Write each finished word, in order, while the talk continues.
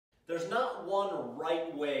There's not one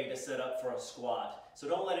right way to set up for a squat, so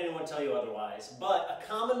don't let anyone tell you otherwise. But a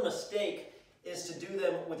common mistake is to do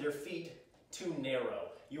them with your feet too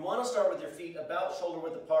narrow. You want to start with your feet about shoulder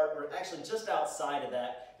width apart, or actually just outside of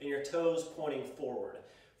that, and your toes pointing forward.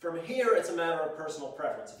 From here, it's a matter of personal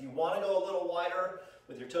preference. If you want to go a little wider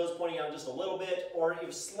with your toes pointing out just a little bit, or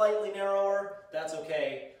even slightly narrower, that's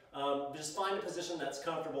okay. Just find a position that's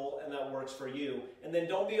comfortable and that works for you, and then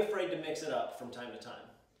don't be afraid to mix it up from time to time.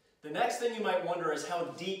 The next thing you might wonder is how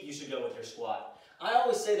deep you should go with your squat. I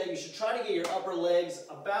always say that you should try to get your upper legs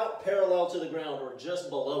about parallel to the ground or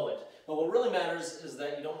just below it. But what really matters is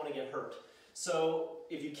that you don't want to get hurt. So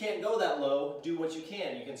if you can't go that low, do what you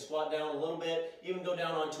can. You can squat down a little bit, even go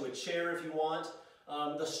down onto a chair if you want.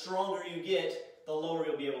 The stronger you get, the lower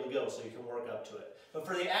you'll be able to go, so you can work up to it. But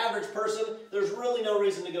for the average person, there's really no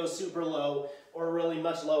reason to go super low or really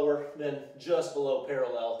much lower than just below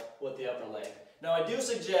parallel with the upper leg. Now I do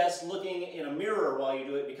suggest looking in a mirror while you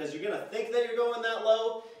do it, because you're going to think that you're going that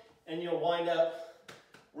low and you'll wind up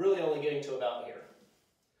really only getting to about here.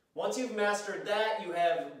 Once you've mastered that, you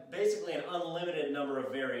have basically an unlimited number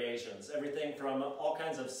of variations. Everything from all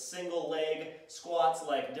kinds of single leg squats,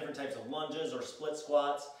 like different types of lunges or split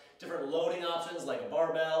squats, different loading options like a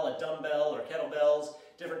barbell, a dumbbell, or kettlebells,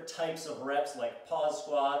 different types of reps like pause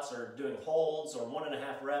squats or doing holds or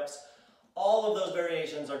 1.5 reps. All of those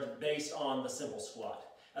variations are based on the simple squat.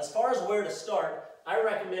 As far as where to start, I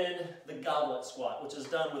recommend the goblet squat, which is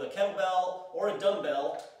done with a kettlebell or a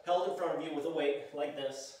dumbbell held in front of you with a weight like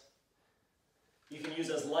this. You can use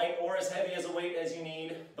as light or as heavy as a weight as you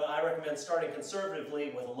need, but I recommend starting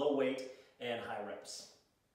conservatively with a low weight and high reps.